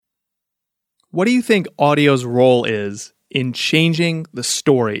What do you think audio's role is in changing the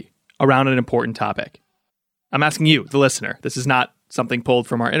story around an important topic? I'm asking you, the listener. This is not something pulled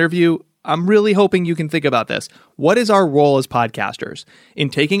from our interview. I'm really hoping you can think about this. What is our role as podcasters in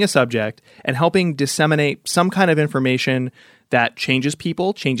taking a subject and helping disseminate some kind of information that changes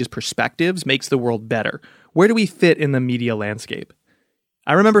people, changes perspectives, makes the world better? Where do we fit in the media landscape?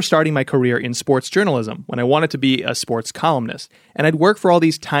 I remember starting my career in sports journalism when I wanted to be a sports columnist, and I'd work for all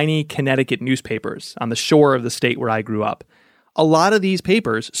these tiny Connecticut newspapers on the shore of the state where I grew up. A lot of these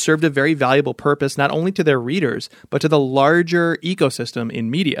papers served a very valuable purpose not only to their readers, but to the larger ecosystem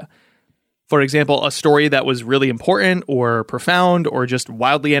in media. For example, a story that was really important or profound or just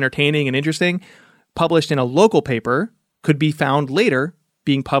wildly entertaining and interesting, published in a local paper, could be found later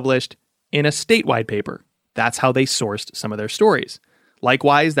being published in a statewide paper. That's how they sourced some of their stories.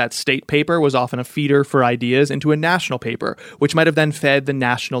 Likewise, that state paper was often a feeder for ideas into a national paper, which might have then fed the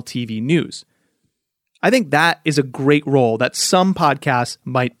national TV news. I think that is a great role that some podcasts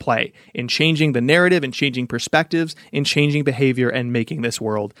might play in changing the narrative, in changing perspectives, in changing behavior, and making this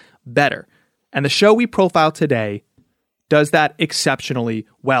world better. And the show we profile today does that exceptionally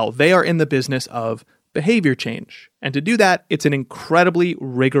well. They are in the business of behavior change. And to do that, it's an incredibly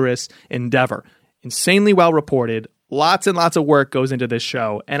rigorous endeavor. Insanely well reported. Lots and lots of work goes into this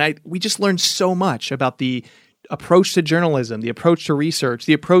show. And we just learned so much about the approach to journalism, the approach to research,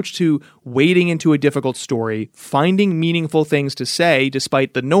 the approach to wading into a difficult story, finding meaningful things to say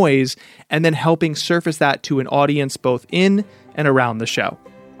despite the noise, and then helping surface that to an audience both in and around the show.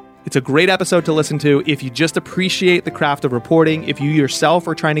 It's a great episode to listen to if you just appreciate the craft of reporting, if you yourself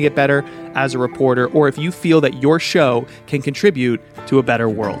are trying to get better as a reporter, or if you feel that your show can contribute to a better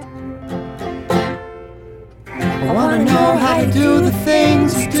world. I want to know how to do the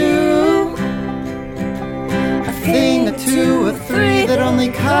things you do. A thing or two or three that only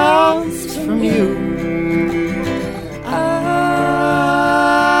comes from you.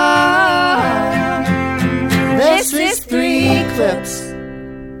 This is 3 Clips.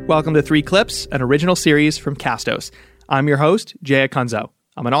 Welcome to 3 Clips, an original series from Castos. I'm your host, Jay Acunzo.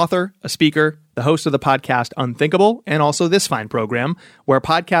 I'm an author, a speaker, the host of the podcast Unthinkable, and also this fine program, where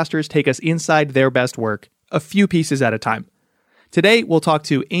podcasters take us inside their best work, a few pieces at a time. Today, we'll talk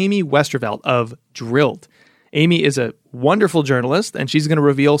to Amy Westervelt of Drilled. Amy is a wonderful journalist, and she's going to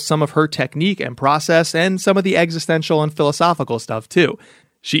reveal some of her technique and process and some of the existential and philosophical stuff, too.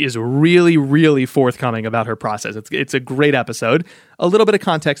 She is really, really forthcoming about her process. It's a great episode. A little bit of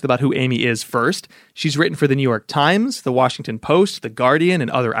context about who Amy is first. She's written for the New York Times, the Washington Post, the Guardian,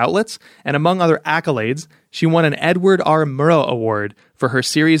 and other outlets. And among other accolades, she won an Edward R. Murrow Award for her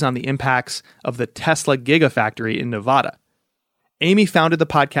series on the impacts of the Tesla Gigafactory in Nevada. Amy founded the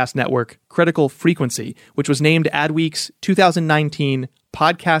podcast network Critical Frequency, which was named Adweek's 2019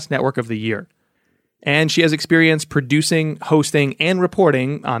 Podcast Network of the Year. And she has experience producing, hosting, and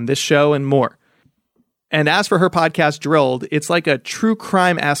reporting on this show and more. And as for her podcast, Drilled, it's like a true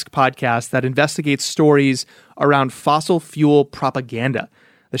crime-esque podcast that investigates stories around fossil fuel propaganda.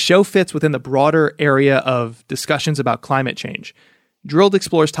 The show fits within the broader area of discussions about climate change. Drilled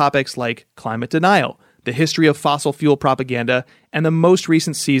explores topics like climate denial, the history of fossil fuel propaganda, and the most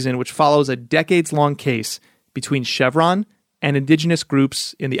recent season, which follows a decades-long case between Chevron and indigenous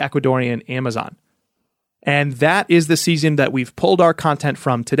groups in the Ecuadorian Amazon. And that is the season that we've pulled our content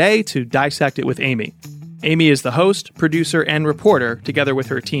from today to dissect it with Amy. Amy is the host, producer, and reporter together with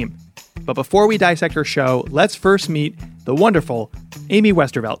her team. But before we dissect her show, let's first meet the wonderful Amy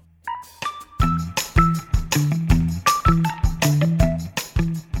Westervelt.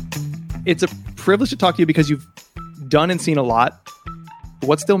 It's a privilege to talk to you because you've done and seen a lot.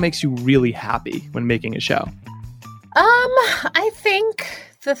 What still makes you really happy when making a show? I think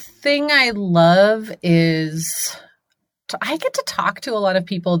the thing I love is I get to talk to a lot of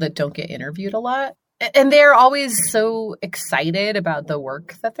people that don't get interviewed a lot. And they're always so excited about the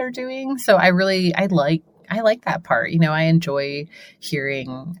work that they're doing. So I like that part. You know, I enjoy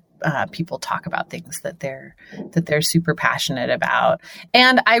hearing people talk about things that they're super passionate about.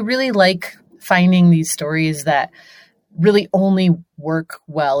 And I really like finding these stories that really only work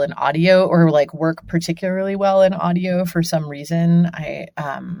well in audio or like work particularly well in audio for some reason.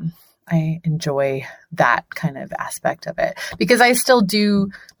 I enjoy that kind of aspect of it because I still do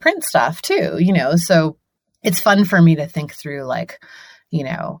print stuff too, you know, so it's fun for me to think through like, you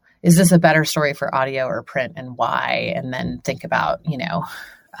know, is this a better story for audio or print and why? And then think about, you know,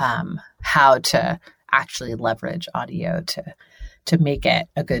 how to actually leverage audio to make it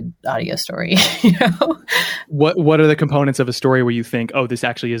a good audio story, you know? What are the components of a story where you think, oh, this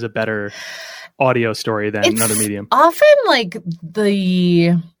actually is a better audio story than another medium? Often like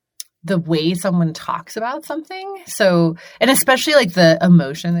the way someone talks about something. So, and especially like the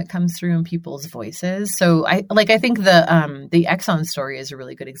emotion that comes through in people's voices. So I think the Exxon story is a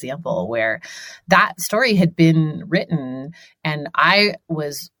really good example where that story had been written and I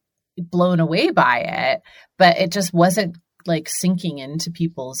was blown away by it, but it just wasn't like sinking into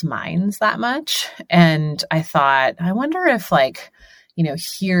people's minds that much. And I thought, I wonder if like,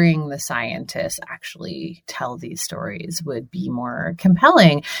 hearing the scientists actually tell these stories would be more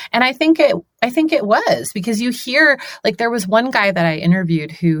compelling. And I think it was, because you hear, like, there was one guy that I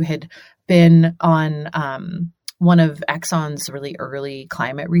interviewed who had been on one of Exxon's really early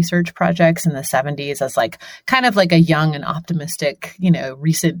climate research projects in the 70s as like kind of like a young and optimistic,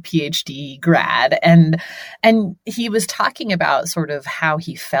 recent PhD grad. And he was talking about sort of how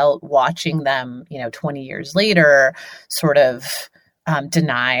he felt watching them, 20 years later, sort of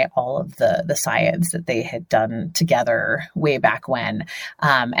deny all of the science that they had done together way back when.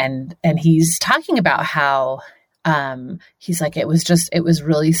 And he's talking about how he's like, it was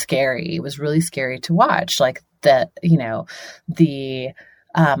really scary. It was really scary to watch, like the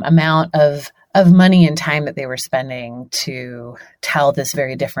amount of money and time that they were spending to tell this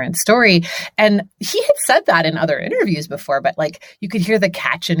very different story. And he had said that in other interviews before, but like you could hear the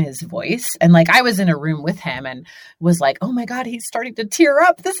catch in his voice. And like I was in a room with him and was like, oh my God, he's starting to tear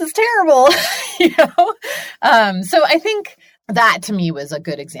up. This is terrible. So I think that to me was a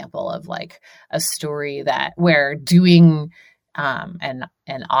good example of like a story where doing an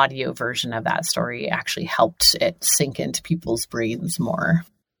audio version of that story actually helped it sink into people's brains more.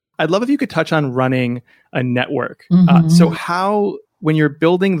 I'd love if you could touch on running a network. Mm-hmm. So how, when you're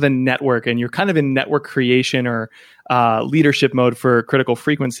building the network and you're kind of in network creation or leadership mode for Critical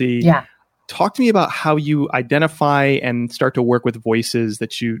Frequency, talk to me about how you identify and start to work with voices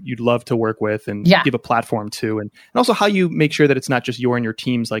that you'd love to work with and give a platform to, and also how you make sure that it's not just your and your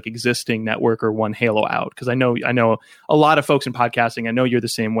team's like existing network or one halo out. Because I know a lot of folks in podcasting, I know you're the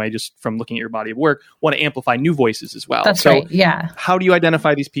same way, just from looking at your body of work, want to amplify new voices as well. That's right. Yeah. How do you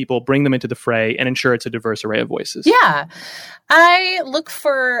identify these people, bring them into the fray, and ensure it's a diverse array of voices? Yeah. I look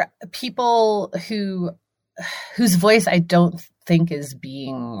for people whose voice I don't think is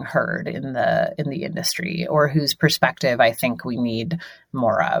being heard in the industry, or whose perspective I think we need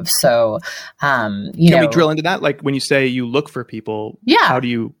more of. So, can we drill into that? Like when you say you look for people, how do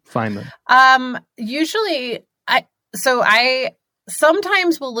you find them? Usually I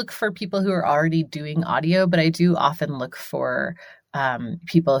sometimes will look for people who are already doing audio, but I do often look for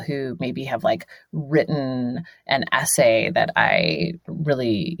people who maybe have like written an essay that I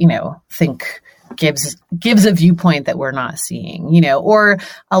really, think gives a viewpoint that we're not seeing, or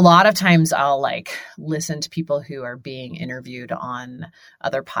a lot of times I'll like listen to people who are being interviewed on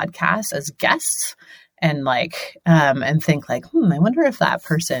other podcasts as guests and like, and think like, I wonder if that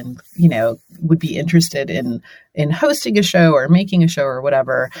person, would be interested in hosting a show or making a show or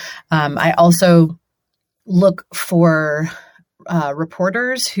whatever. I also look for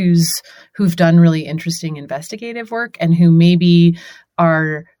reporters who've done really interesting investigative work and who maybe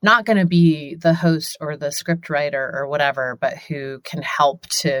are not going to be the host or the script writer or whatever, but who can help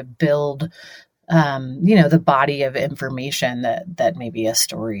to build, the body of information that maybe a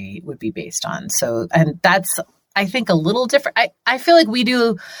story would be based on. So, and that's, I think, a little different. I feel like we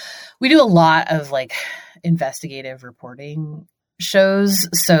do a lot of like investigative reporting shows.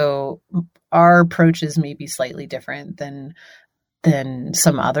 So our approach is maybe slightly different than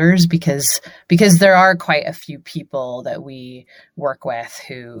some others because there are quite a few people that we work with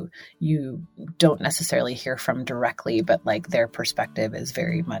who you don't necessarily hear from directly, but like their perspective is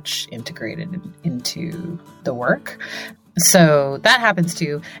very much integrated into the work. So that happens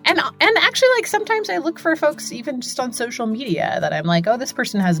too. And actually, like sometimes I look for folks even just on social media that I'm like, oh, this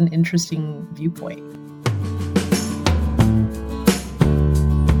person has an interesting viewpoint.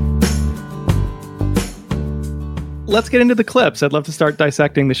 Let's get into the clips. I'd love to start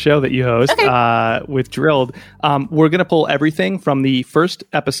dissecting the show that you host with Drilled. We're going to pull everything from the first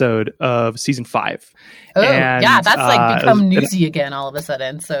episode of season 5. Oh, yeah, that's like become newsy again all of a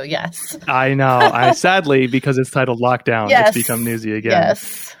sudden. So yes. I know. Sadly, because it's titled Lockdown, it's become newsy again.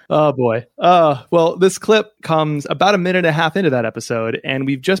 Yes. Oh boy. Well, this clip comes about a minute and a half into that episode, and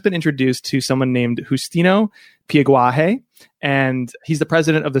we've just been introduced to someone named Justino Piaguaje, and he's the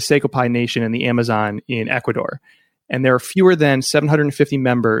president of the Secopai Nation in the Amazon in Ecuador. And there are fewer than 750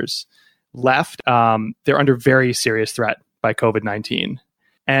 members left. They're under very serious threat by COVID-19.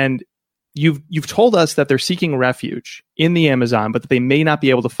 And you've told us that they're seeking refuge in the Amazon, but that they may not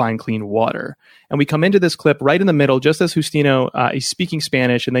be able to find clean water. And we come into this clip right in the middle, just as Justino is speaking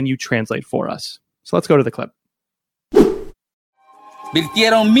Spanish, and then you translate for us. So let's go to the clip.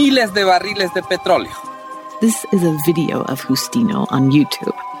 Virtieron miles de barriles de petróleo. This is a video of Justino on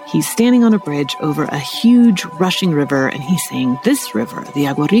YouTube. He's standing on a bridge over a huge rushing river, and he's saying, this river, the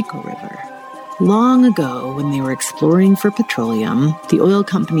Agua Rico River. Long ago, when they were exploring for petroleum, the oil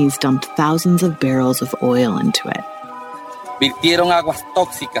companies dumped thousands of barrels of oil into it. Virtieron aguas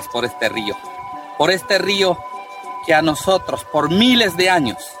tóxicas por este río que a nosotros por miles de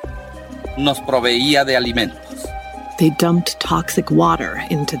años nos proveía de alimentos. They dumped toxic water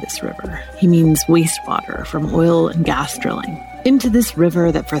into this river. He means wastewater from oil and gas drilling. Into this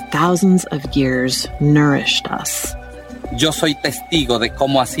river that for thousands of years nourished us. Yo soy testigo de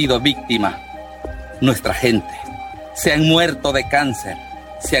cómo ha sido víctima nuestra gente. Se han muerto de cáncer,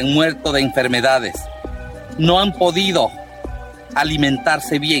 se han muerto de enfermedades. No han podido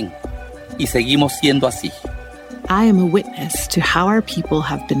alimentarse bien y seguimos siendo así. I am a witness to how our people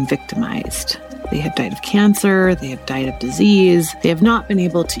have been victimized. They have died of cancer, they have died of disease, they have not been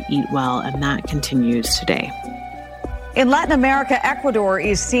able to eat well, and that continues today. In Latin America, Ecuador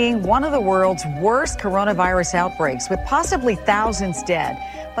is seeing one of the world's worst coronavirus outbreaks, with possibly thousands dead.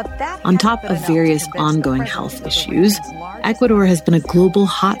 But that on top of various ongoing health issues, Ecuador has been a global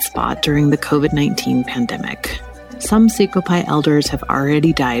hotspot during the COVID-19 pandemic. Some Secopai elders have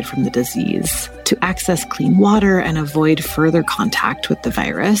already died from the disease. To access clean water and avoid further contact with the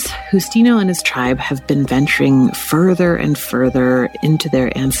virus, Justino and his tribe have been venturing further and further into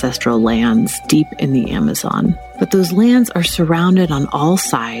their ancestral lands deep in the Amazon. But those lands are surrounded on all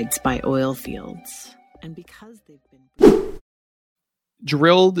sides by oil fields. And because they've been...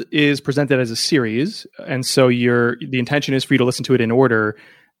 Drilled is presented as a series, and so the intention is for you to listen to it in order.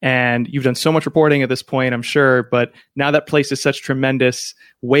 And you've done so much reporting at this point, I'm sure, but now that places such tremendous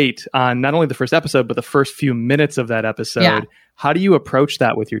weight on not only the first episode, but the first few minutes of that episode. Yeah. How do you approach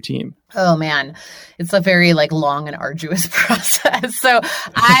that with your team? Oh man, it's a very long and arduous process. So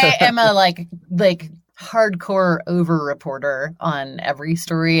I am a like hardcore over reporter on every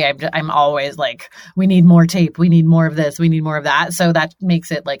story. I'm always like, we need more tape. We need more of this. We need more of that. So that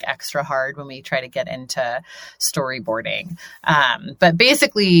makes it extra hard when we try to get into storyboarding. But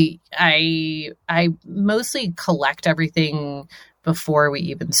basically I mostly collect everything before we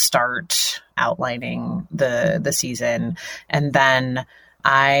even start outlining the season. And then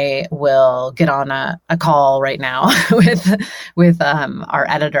I will get on a call right now with our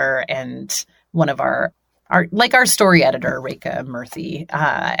editor and one of our story editor, Rekha Murthy,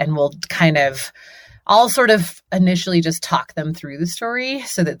 and I'll sort of initially just talk them through the story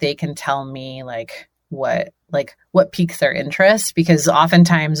so that they can tell me what piques their interest, because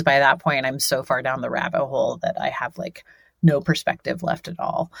oftentimes by that point I'm so far down the rabbit hole that I have no perspective left at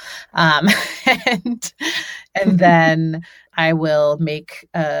all. And then I will make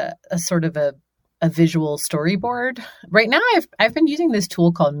a sort of a visual storyboard. Right now I've been using this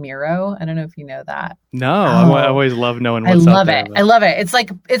tool called Miro. I don't know if you know that. No, I always love knowing what's out there. I love it. It's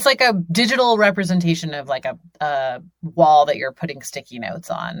like a digital representation of a wall that you're putting sticky notes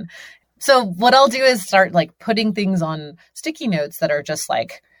on. So what I'll do is start putting things on sticky notes that are just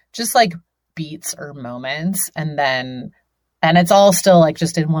beats or moments, and it's all still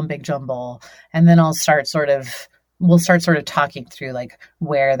just in one big jumble. And then we'll start sort of talking through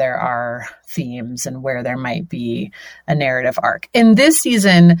where there are themes and where there might be a narrative arc. In this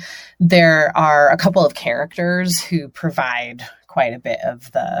season, there are a couple of characters who provide quite a bit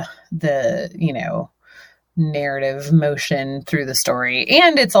of the narrative motion through the story.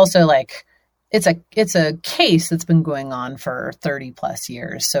 And it's also it's a case that's been going on for 30 plus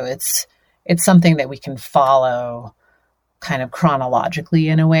years. So it's something that we can follow kind of chronologically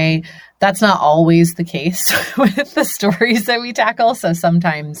in a way. That's not always the case with the stories that we tackle. So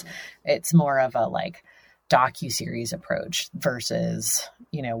sometimes it's more of a docuseries approach versus,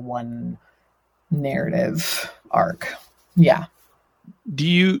 one narrative arc. Yeah. Do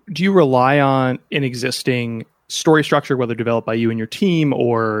you rely on an existing story structure, whether developed by you and your team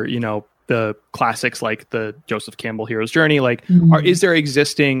or, the classics like the Joseph Campbell Hero's Journey? Is there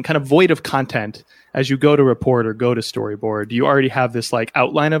existing kind of void of content as you go to report or go to storyboard? Do you already have this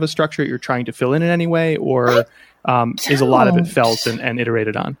outline of a structure you're trying to fill in any way, or is a lot of it felt and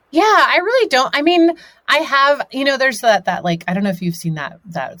iterated on? Yeah, I really don't. I mean, I have, there's that I don't know if you've seen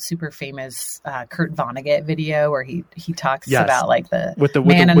that super famous Kurt Vonnegut video where he talks about the with the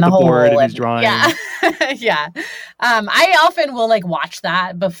man in the hole board and he's drawing. Yeah. Yeah. I often will watch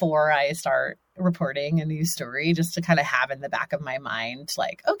that before I start reporting a news story, just to kind of have in the back of my mind,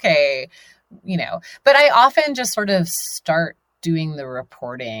 okay, but I often just sort of start doing the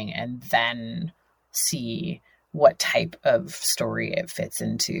reporting and then see what type of story it fits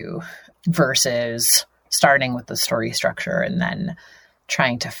into versus starting with the story structure and then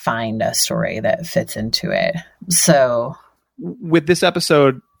trying to find a story that fits into it. So with this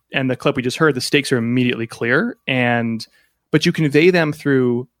episode and the clip we just heard, the stakes are immediately clear, but you convey them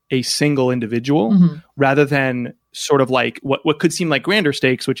through a single individual rather than sort of like what could seem like grander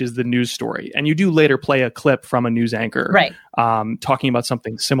stakes, which is the news story. And you do later play a clip from a news anchor, right, talking about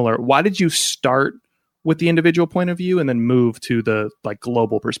something similar. Why did you start with the individual point of view and then move to the like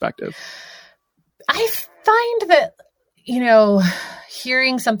global perspective? I find that,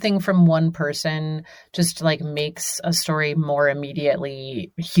 hearing something from one person just like makes a story more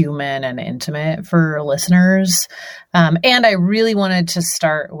immediately human and intimate for listeners. And I really wanted to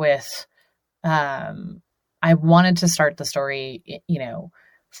start with, I wanted to start the story,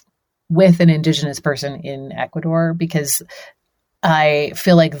 with an Indigenous person in Ecuador, because I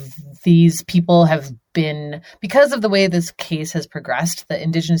feel like these people have been, because of the way this case has progressed, the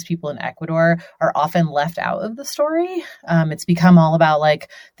Indigenous people in Ecuador are often left out of the story. It's become all about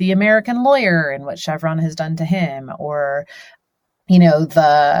like the American lawyer and what Chevron has done to him, or,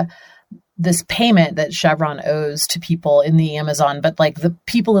 this payment that Chevron owes to people in the Amazon. But like the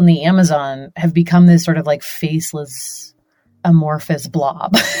people in the Amazon have become this sort of like faceless, amorphous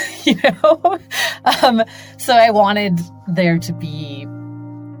blob, So I wanted there to be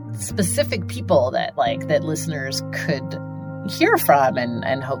specific people that listeners could hear from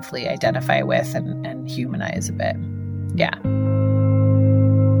and hopefully identify with and humanize a bit. Yeah.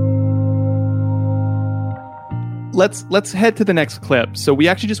 Let's head to the next clip. So we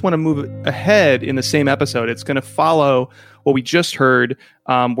actually just want to move ahead in the same episode. It's going to follow what we just heard,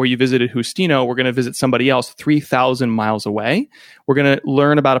 where you visited Justino. We're going to visit somebody else 3,000 miles away. We're going to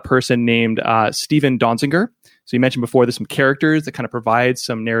learn about a person named Steven Donziger. So you mentioned before there's some characters that kind of provide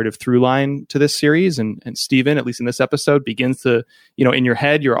some narrative through line to this series. And Steven, at least in this episode, begins to, in your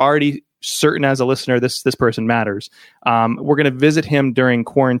head, you're already certain as a listener, this person matters. We're going to visit him during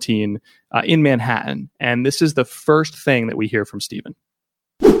quarantine in Manhattan. And this is the first thing that we hear from Steven.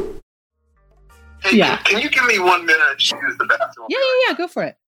 Hey, yeah. Can you give me 1 minute to use the bathroom? Yeah, go for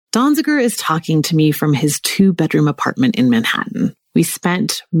it. Donziger is talking to me from his 2-bedroom apartment in Manhattan. We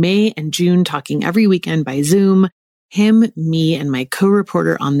spent May and June talking every weekend by Zoom. Him, me, and my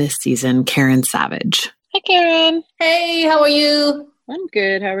co-reporter on this season, Karen Savage. Hi, Karen. Hey, how are you? I'm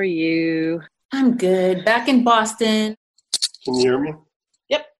good. How are you? I'm good. Back in Boston. Can you hear me?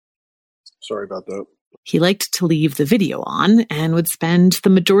 Yep. Sorry about that. He liked to leave the video on and would spend the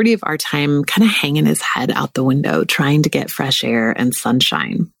majority of our time kind of hanging his head out the window, trying to get fresh air and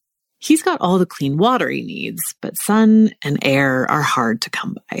sunshine. He's got all the clean water he needs, but sun and air are hard to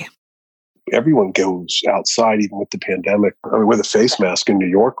come by. Everyone goes outside, even with the pandemic. I mean, with a face mask in New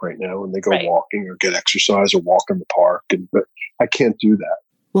York right now, and they go walking or get exercise or walk in the park. But I can't do that.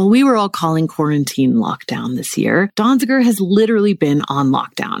 While we were all calling quarantine lockdown this year, Donziger has literally been on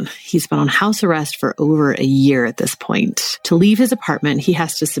lockdown. He's been on house arrest for over a year at this point. To leave his apartment, he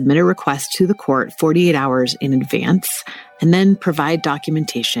has to submit a request to the court 48 hours in advance and then provide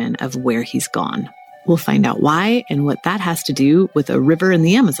documentation of where he's gone. We'll find out why and what that has to do with a river in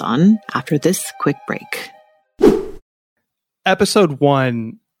the Amazon after this quick break. Episode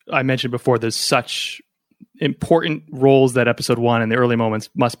 1, I mentioned before, there's such important roles that episode 1 and the early moments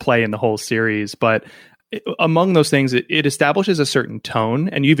must play in the whole series. But among those things, it establishes a certain tone.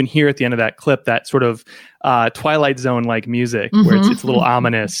 And you even hear at the end of that clip that sort of Twilight Zone-like music where it's a little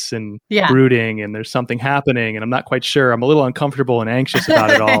ominous and brooding and there's something happening. And I'm not quite sure. I'm a little uncomfortable and anxious about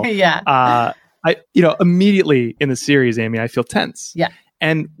it all. Immediately in the series, Amy, I feel tense. Yeah.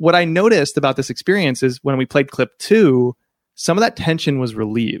 And what I noticed about this experience is when we played clip 2, some of that tension was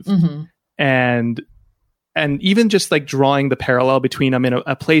relieved. And even just like drawing the parallel between I'm in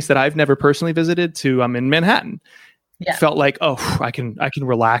a place that I've never personally visited to I'm in Manhattan, felt like, I can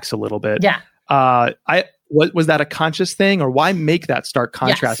relax a little bit. Yeah. Was that a conscious thing, or why make that stark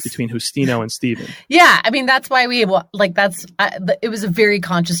contrast between Justino and Steven? Yeah, I mean that's why it was a very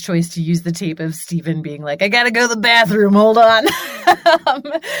conscious choice to use the tape of Steven being like, I gotta go to the bathroom, hold on,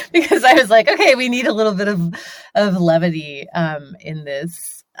 because I was like, okay, we need a little bit of levity in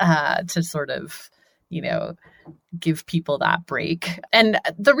this to sort of, give people that break. And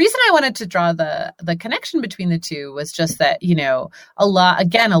the reason I wanted to draw the connection between the two was just that, a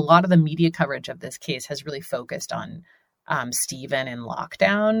lot of the media coverage of this case has really focused on Steven in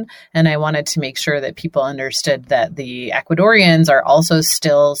lockdown. And I wanted to make sure that people understood that the Ecuadorians are also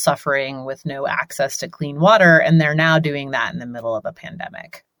still suffering with no access to clean water. And they're now doing that in the middle of a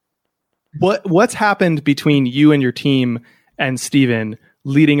pandemic. What's happened between you and your team and Steven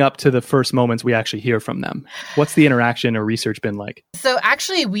leading up to the first moments we actually hear from them? What's the interaction or research been like? So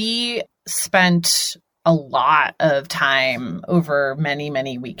actually we spent a lot of time over many,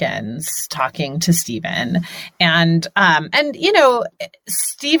 many weekends talking to Stephen. And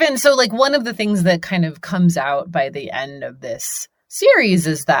Stephen, so like one of the things that kind of comes out by the end of this series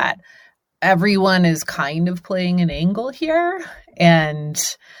is that everyone is kind of playing an angle here. And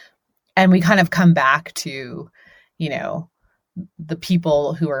we kind of come back to, the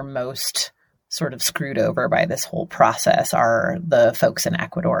people who are most sort of screwed over by this whole process are the folks in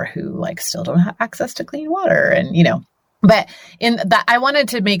Ecuador who like still don't have access to clean water. And, but in that, I wanted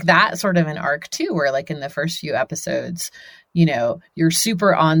to make that sort of an arc too, where like in the first few episodes, you're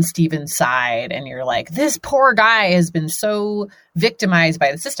super on Stephen's side and you're like, this poor guy has been so victimized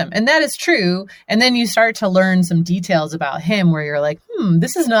by the system. And that is true. And then you start to learn some details about him where you're like,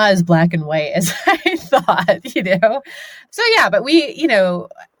 this is not as black and white as I thought, So yeah, but we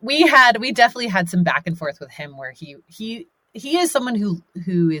definitely had some back and forth with him where he is someone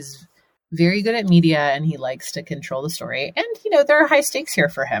who is very good at media and he likes to control the story. And, there are high stakes here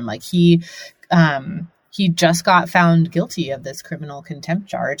for him. Like he just got found guilty of this criminal contempt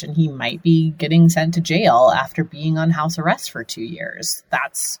charge and he might be getting sent to jail after being on house arrest for 2 years.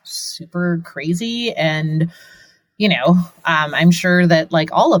 That's super crazy. And, I'm sure that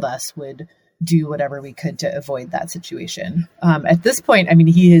like all of us would do whatever we could to avoid that situation. At this point, I mean,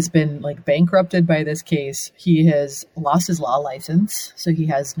 he has been like bankrupted by this case. He has lost his law license, so he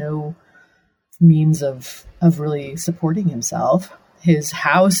has no means of really supporting himself. His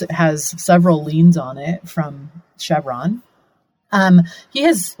house has several liens on it from Chevron. He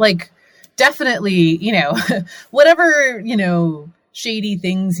has like definitely, whatever, shady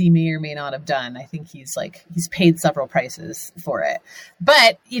things he may or may not have done. I think he's paid several prices for it.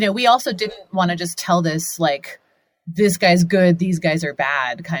 But, we also didn't want to just tell this like, this guy's good, these guys are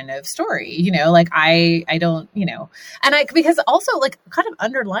bad kind of story, I don't, and because also like kind of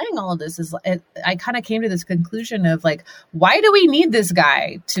underlying all of this is I kind of came to this conclusion of like, why do we need this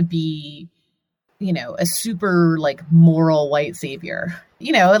guy to be, a super like moral white savior?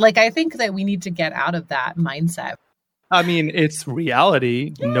 I think that we need to get out of that mindset. I mean, it's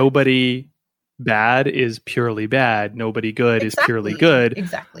reality. Yeah. Nobody bad is purely bad. Nobody good is purely good.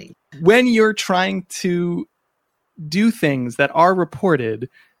 Exactly. When you're trying to do things that are reported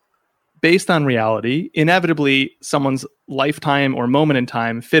based on reality, inevitably someone's lifetime or moment in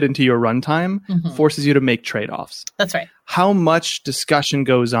time fit into your runtime forces you to make trade-offs. That's right. How much discussion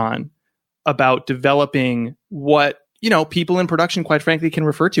goes on about developing what people in production, quite frankly, can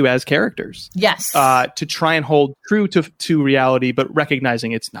refer to as characters. Yes. To try and hold true to reality, but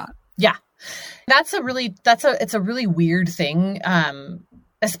recognizing it's not. Yeah. It's a really weird thing.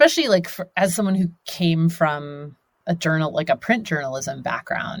 Especially like as someone who came from a print journalism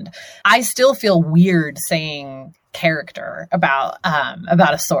background, I still feel weird saying character about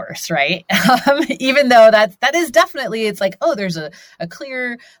a source, right? Even though that is definitely, it's like, oh, there's a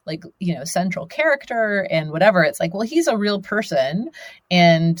clear like, central character and whatever. It's like, well, he's a real person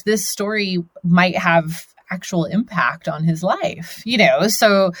and this story might have actual impact on his life,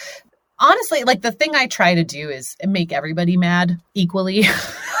 so honestly, like the thing I try to do is make everybody mad equally.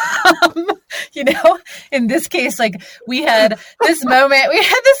 In this case, like we had this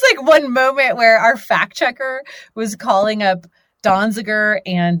one moment where our fact checker was calling up Donziger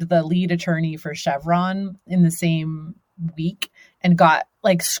and the lead attorney for Chevron in the same week and got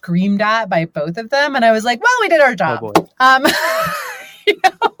like screamed at by both of them. And I was like, well, we did our job.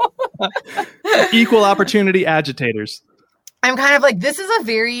 Equal opportunity agitators. I'm kind of like, this is a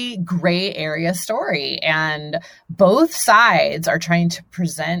very gray area story, and both sides are trying to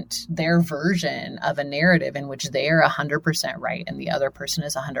present their version of a narrative in which they are 100% right and the other person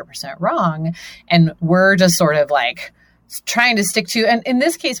is 100% wrong. And we're just sort of like trying to stick to, and in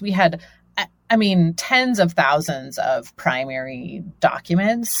this case, we had, tens of thousands of primary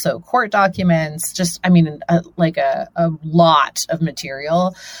documents. So court documents, a lot of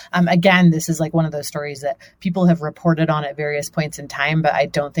material. Again, this is like one of those stories that people have reported on at various points in time, but I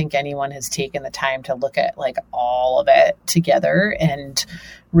don't think anyone has taken the time to look at like all of it together and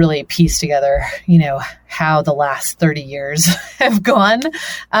really piece together, how the last 30 years have gone.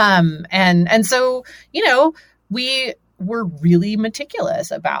 And so, we're really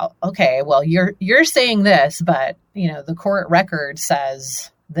meticulous about, okay, well, you're saying this, but the court record says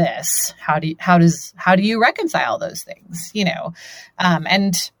this. How do you reconcile those things?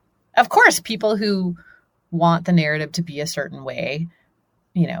 And of course, people who want the narrative to be a certain way,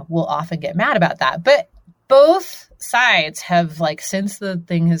 will often get mad about that. But both sides have, like, since the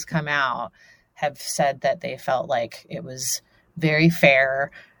thing has come out, have said that they felt like it was very fair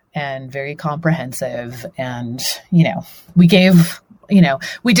and very comprehensive. And, we gave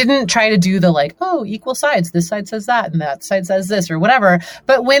we didn't try to do the like, oh, equal sides. This side says that and that side says this or whatever.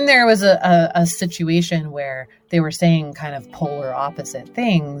 But when there was a situation where they were saying kind of polar opposite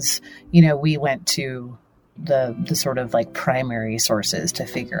things, we went to the sort of like primary sources to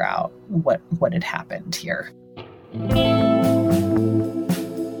figure out what had happened here.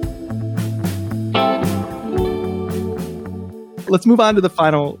 Let's move on to the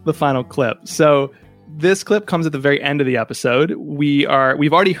final clip. So this clip comes at the very end of the episode. We've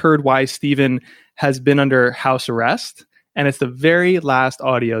already heard why Stephen has been under house arrest, and it's the very last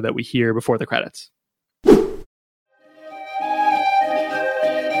audio that we hear before the credits.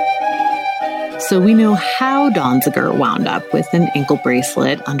 So we know how Donziger wound up with an ankle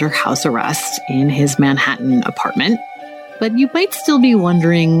bracelet under house arrest in his Manhattan apartment. But you might still be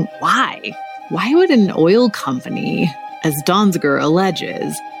wondering why. Why would an oil company, as Donziger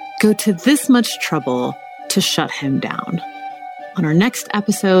alleges, go to this much trouble to shut him down? On our next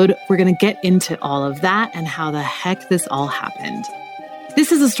episode, we're going to get into all of that and how the heck this all happened.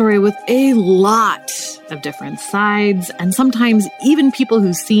 This is a story with a lot of different sides, and sometimes even people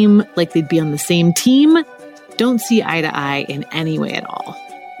who seem like they'd be on the same team don't see eye to eye in any way at all.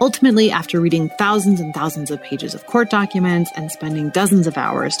 Ultimately, after reading thousands and thousands of pages of court documents and spending dozens of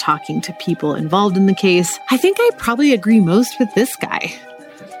hours talking to people involved in the case, I think I probably agree most with this guy.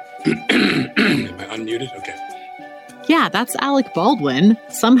 Am I unmuted? Okay. Yeah, that's Alec Baldwin.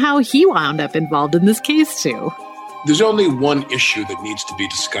 Somehow he wound up involved in this case too. There's only one issue that needs to be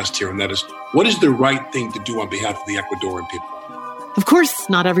discussed here, and that is, what is the right thing to do on behalf of the Ecuadorian people? Of course,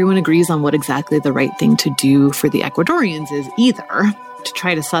 not everyone agrees on what exactly the right thing to do for the Ecuadorians is either. To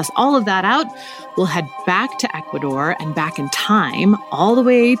try to suss all of that out, we'll head back to Ecuador and back in time all the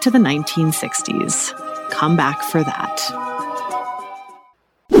way to the 1960s. Come back for that.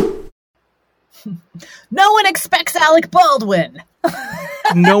 No one expects Alec Baldwin.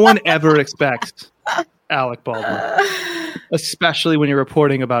 No one ever expects Alec Baldwin, especially when you're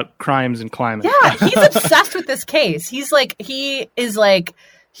reporting about crimes and climate. Yeah, he's obsessed with this case. He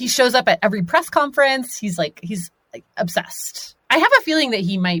shows up at every press conference. He's obsessed. I have a feeling that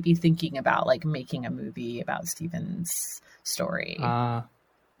he might be thinking about like making a movie about Stephen's story.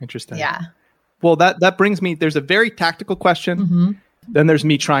 Interesting. Yeah. Well, that brings me, there's a very tactical question. Mm-hmm. Then there's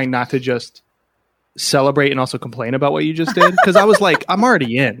me trying not to just celebrate and also complain about what you just did. Because I was like, I'm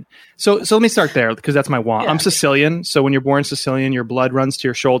already in. So let me start there because that's my want. Yeah. I'm Sicilian. So when you're born Sicilian, your blood runs to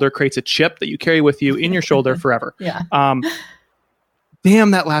your shoulder, creates a chip that you carry with you in your shoulder forever. Yeah.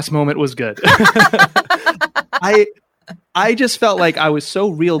 Damn, that last moment was good. I just felt like I was so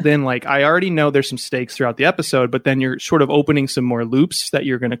reeled in. Like I already know there's some stakes throughout the episode, but then you're sort of opening some more loops that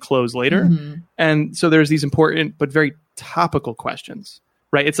you're going to close later. Mm-hmm. And so there's these important but very topical questions,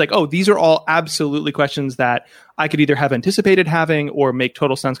 right? It's like, oh, these are all absolutely questions that I could either have anticipated having or make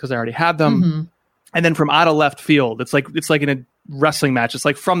total sense because I already had them. Mm-hmm. And then from out of left field, it's like in a wrestling match. It's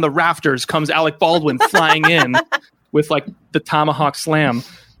like from the rafters comes Alec Baldwin flying in with like the tomahawk slam.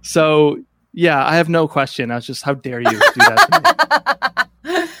 So yeah, I have no question. I was just, how dare you do that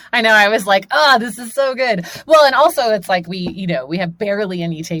to me? I know. I was like, oh, this is so good. Well, and also it's like we have barely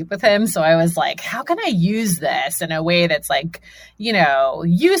any tape with him. So I was like, how can I use this in a way that's like,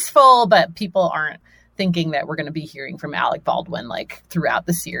 useful, but people aren't thinking that we're going to be hearing from Alec Baldwin like throughout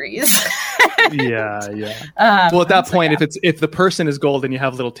the series. Yeah. Well, at that point, if the person is gold and you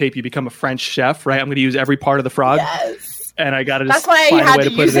have little tape, you become a French chef, right? I'm going to use every part of the frog. Yes. And I got to just find a way to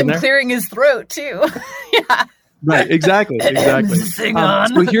use him clearing his throat too. Yeah. Right. Exactly. Sing on.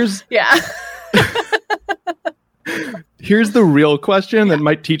 So here's here's the real question that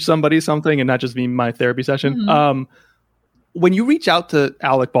might teach somebody something and not just be my therapy session. Mm-hmm. When you reach out to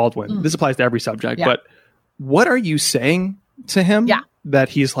Alec Baldwin, this applies to every subject, but what are you saying to him that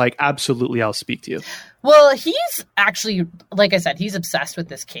he's like, absolutely, I'll speak to you? Well, he's actually, like I said, he's obsessed with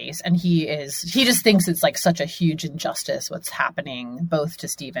this case, and he just thinks it's like such a huge injustice what's happening both to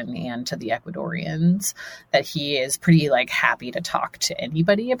Stephen and to the Ecuadorians that he is pretty like happy to talk to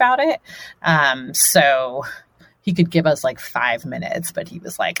anybody about it. So he could give us like 5 minutes, but he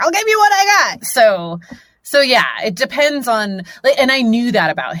was like, I'll give you what I got. So yeah, it depends on, like, and I knew that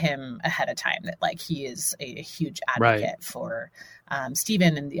about him ahead of time, that like he is a huge advocate for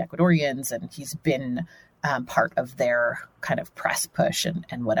Stephen and the Ecuadorians, and he's been part of their kind of press push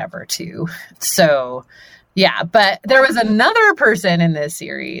and whatever too. So yeah, but there was another person in this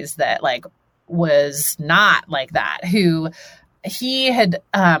series that like was not like that, who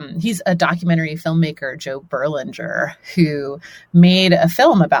he's a documentary filmmaker, Joe Berlinger, who made a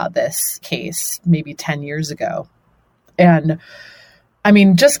film about this case maybe 10 years ago. And I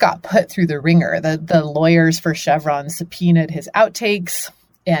mean, just got put through the ringer. The lawyers for Chevron subpoenaed his outtakes,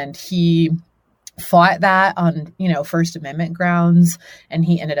 and he fought that on, First Amendment grounds, and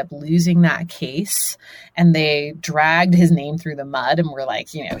he ended up losing that case. And they dragged his name through the mud and were like,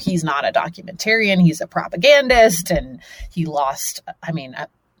 he's not a documentarian, he's a propagandist. And he lost,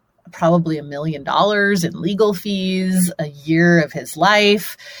 probably $1 million in legal fees, a year of his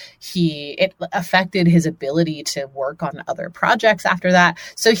life. It affected his ability to work on other projects after that.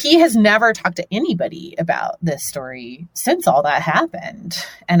 So he has never talked to anybody about this story since all that happened.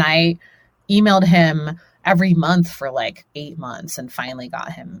 And I emailed him every month for like 8 months and finally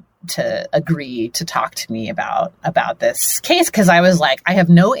got him to agree to talk to me about this case. Cause I was like, I have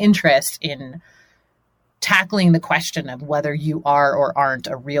no interest in tackling the question of whether you are or aren't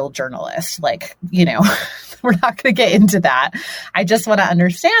a real journalist. Like, we're not going to get into that. I just want to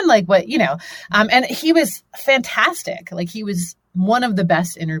understand what, and he was fantastic. Like he was one of the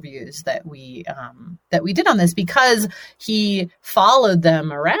best interviews that we did on this, because he followed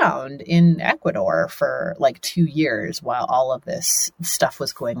them around in Ecuador for like 2 years while all of this stuff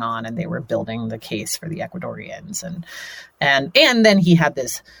was going on and they were building the case for the Ecuadorians. And then he had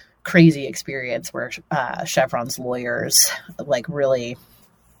this crazy experience where Chevron's lawyers like really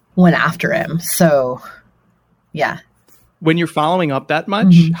went after him. So yeah. When you're following up that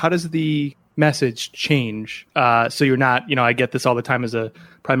much, how does the message change? So you're not, I get this all the time as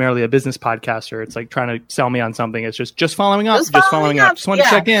primarily a business podcaster. It's like trying to sell me on something. It's just following up, just wanted to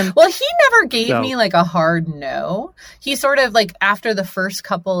check in. Well, he never gave me like a hard no. He sort of like, after the first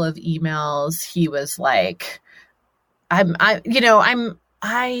couple of emails, he was like, everyone's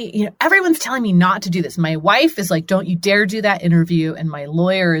telling me not to do this. My wife is like, don't you dare do that interview. And my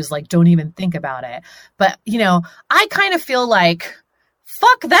lawyer is like, don't even think about it. But, I kind of feel like,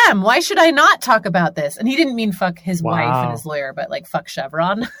 fuck them. Why should I not talk about this? And he didn't mean fuck his wife and his lawyer, but like fuck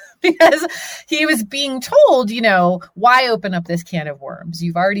Chevron, because he was being told, why open up this can of worms?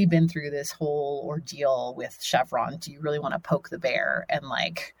 You've already been through this whole ordeal with Chevron. Do you really want to poke the bear and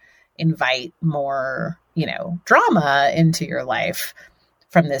like invite more, drama into your life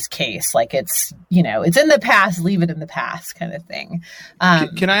from this case? Like it's in the past, leave it in the past kind of thing.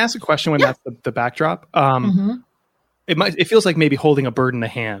 Can I ask a question when that's the backdrop? It feels like maybe holding a bird in the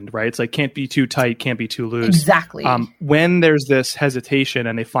hand, right? It's like, can't be too tight, can't be too loose. Exactly. When there's this hesitation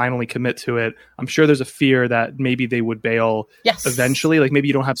and they finally commit to it, I'm sure there's a fear that maybe they would bail eventually. Like maybe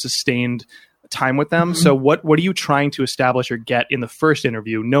you don't have sustained time with them. So what are you trying to establish or get in the first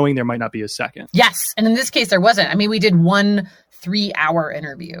interview, knowing there might not be a second? Yes. And in this case, there wasn't. I mean, we did 1 3-hour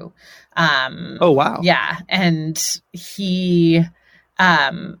interview. Oh, wow. Yeah. And he...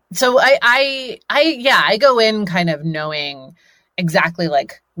 so I go in kind of knowing exactly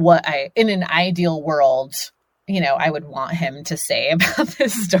like what in an ideal world, I would want him to say about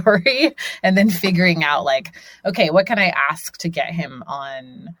this story, and then figuring out like, okay, what can I ask to get him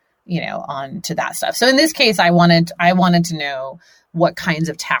on to that stuff. So in this case, I wanted to know what kinds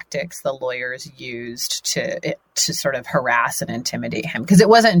of tactics the lawyers used to sort of harass and intimidate him. Because it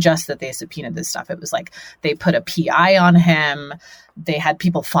wasn't just that they subpoenaed this stuff. It was like they put a PI on him. They had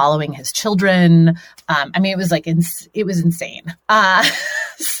people following his children. It was like, it was insane.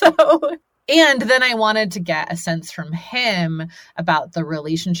 And then I wanted to get a sense from him about the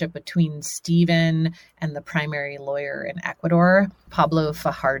relationship between Stephen and the primary lawyer in Ecuador, Pablo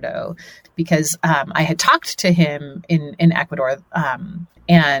Fajardo, because I had talked to him in Ecuador,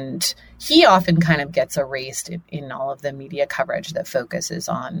 and he often kind of gets erased in all of the media coverage that focuses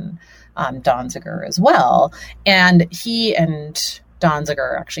on Donziger as well. And he and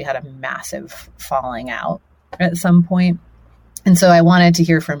Donziger actually had a massive falling out at some point. And so I wanted to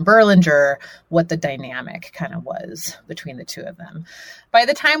hear from Berlinger what the dynamic kind of was between the two of them. By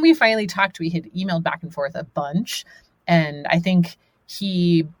the time we finally talked, we had emailed back and forth a bunch. And I think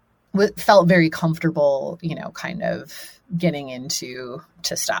he felt very comfortable, kind of getting into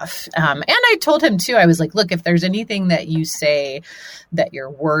stuff. And I told him too, I was like, look, if there's anything that you say that you're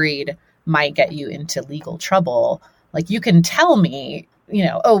worried might get you into legal trouble, like you can tell me,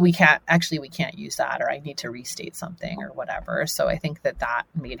 we can't use that, or I need to restate something or whatever. So I think that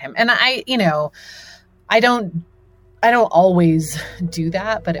made him, and I don't always do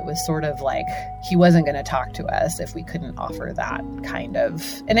that, but it was sort of like he wasn't going to talk to us if we couldn't offer that kind of,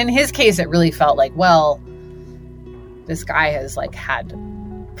 and in his case, it really felt like, well, this guy has like had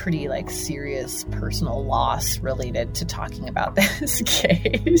pretty like serious personal loss related to talking about this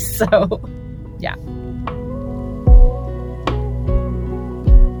case. So yeah.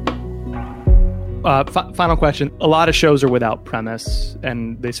 Final question. A lot of shows are without premise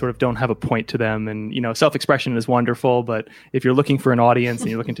and they sort of don't have a point to them. And, self-expression is wonderful, but if you're looking for an audience and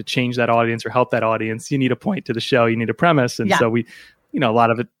you're looking to change that audience or help that audience, you need a point to the show. You need a premise. And so we, a lot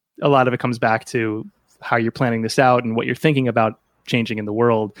of it comes back to how you're planning this out and what you're thinking about changing in the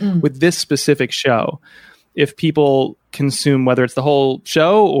world. With this specific show, if people consume, whether it's the whole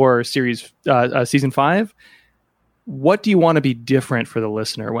show or season 5, what do you want to be different for the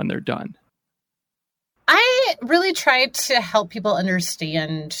listener when they're done? I really tried to help people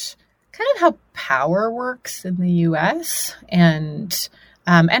understand kind of how power works in the U.S. and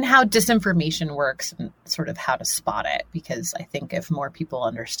how disinformation works and sort of how to spot it. Because I think if more people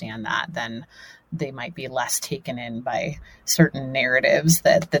understand that, then they might be less taken in by certain narratives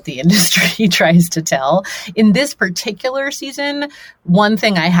that the industry tries to tell. In this particular season, one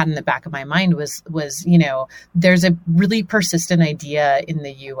thing I had in the back of my mind was, there's a really persistent idea in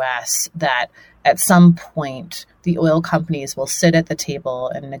the US that at some point the oil companies will sit at the table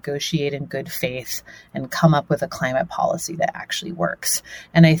and negotiate in good faith and come up with a climate policy that actually works.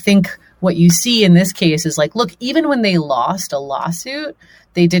 And I think what you see in this case is like, look, even when they lost a lawsuit,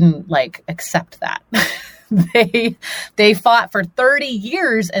 they didn't accept that. They fought for 30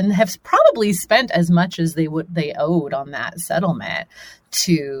 years and have probably spent as much as they owed on that settlement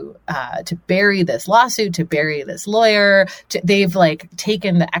to bury this lawsuit, to bury this lawyer. They've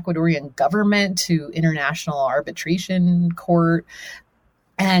taken the Ecuadorian government to international arbitration court.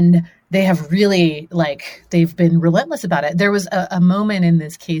 And they have really they've been relentless about it. There was a moment in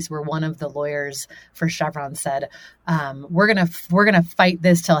this case where one of the lawyers for Chevron said, we're gonna fight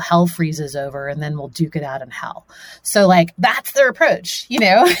this till hell freezes over and then we'll duke it out in hell. So that's their approach,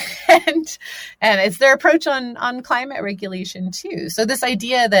 and it's their approach on climate regulation too. So this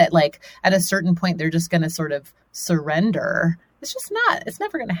idea that at a certain point they're just going to sort of surrender, it's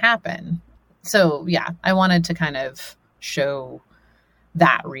never going to happen. So yeah, I wanted to kind of show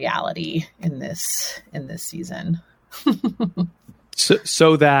that reality in this season.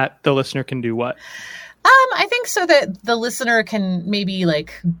 so that the listener can do what? I think so that the listener can maybe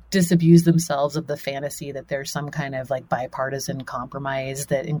disabuse themselves of the fantasy that there's some kind of bipartisan compromise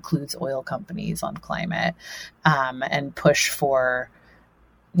that includes oil companies on climate, and push for,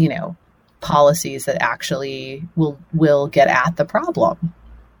 policies that actually will get at the problem.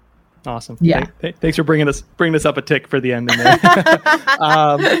 Awesome. Yeah. Thanks for bringing this up a tick for the end in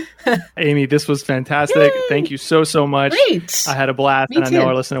there. Amy, this was fantastic. Yay! Thank you so much. Great. I had a blast. Me and too. I know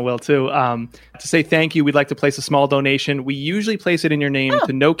our listener will too. To say thank you, we'd like to place a small donation. We usually place it in your name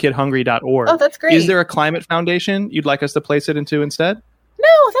to nokidhungry.org. Oh, that's great. Is there a climate foundation you'd like us to place it into instead?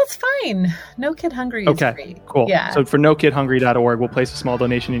 No, that's fine. No Kid Hungry is great. Cool. Yeah. So for nokidhungry.org, we'll place a small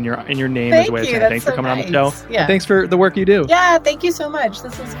donation in your name Thank as a way of you. saying thanks for coming nice. on the show. Yeah. Thanks for the work you do. Yeah, thank you so much.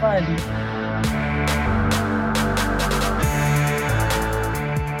 This was fun.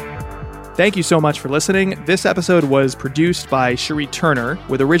 Thank you so much for listening. This episode was produced by Cherie Turner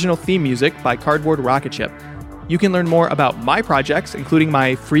with original theme music by Cardboard Rocket Ship. You can learn more about my projects, including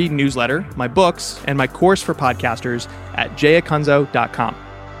my free newsletter, my books, and my course for podcasters at jayacunzo.com.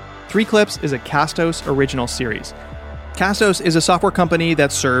 3 Clips is a Castos original series. Castos is a software company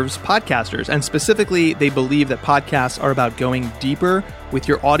that serves podcasters, and specifically, they believe that podcasts are about going deeper with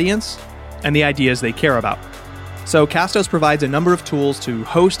your audience and the ideas they care about. So Castos provides a number of tools to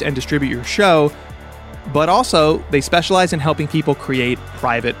host and distribute your show, but also they specialize in helping people create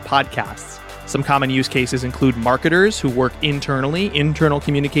private podcasts. Some common use cases include marketers who work internally, internal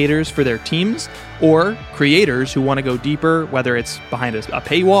communicators for their teams, or creators who want to go deeper, whether it's behind a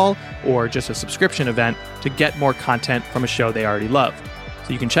paywall or just a subscription event, to get more content from a show they already love.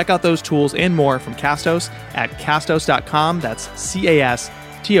 So you can check out those tools and more from Castos at castos.com. That's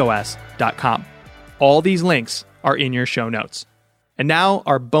castos.com. All these links are in your show notes. And now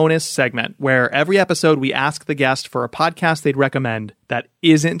our bonus segment, where every episode we ask the guest for a podcast they'd recommend that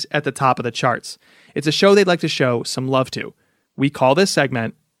isn't at the top of the charts. It's a show they'd like to show some love to. We call this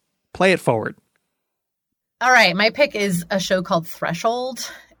segment Play It Forward. All right, my pick is a show called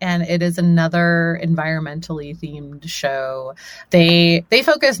Threshold, and it is another environmentally themed show. They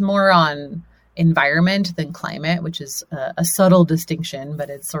focus more on environment than climate, which is a subtle distinction, but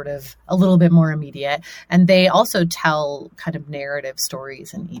it's sort of a little bit more immediate. And they also tell kind of narrative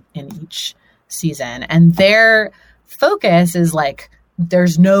stories in each season. And their focus is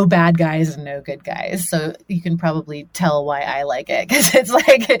there's no bad guys and no good guys. So you can probably tell why I like it, because it's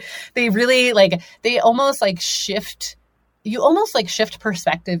they really they almost shift you almost like shift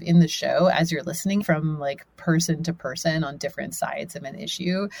perspective in the show as you're listening from like person to person on different sides of an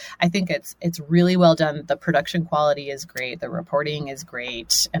issue. I think it's really well done. The production quality is great. The reporting is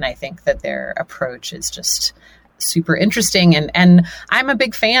great. And I think that their approach is just super interesting. And I'm a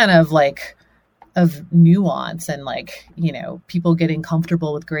big fan of nuance and like, you know, people getting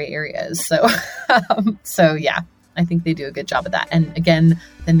comfortable with gray areas. So, so yeah, I think they do a good job of that. And again,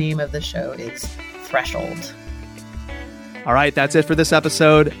 the name of the show is Threshold. All right, that's it for this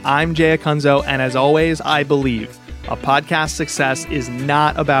episode. I'm Jay Acunzo, and as always, I believe a podcast success is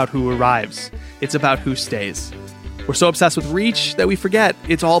not about who arrives. It's about who stays. We're so obsessed with reach that we forget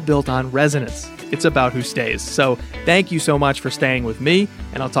it's all built on resonance. It's about who stays. So thank you so much for staying with me,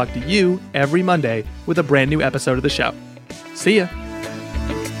 and I'll talk to you every Monday with a brand new episode of the show. See ya.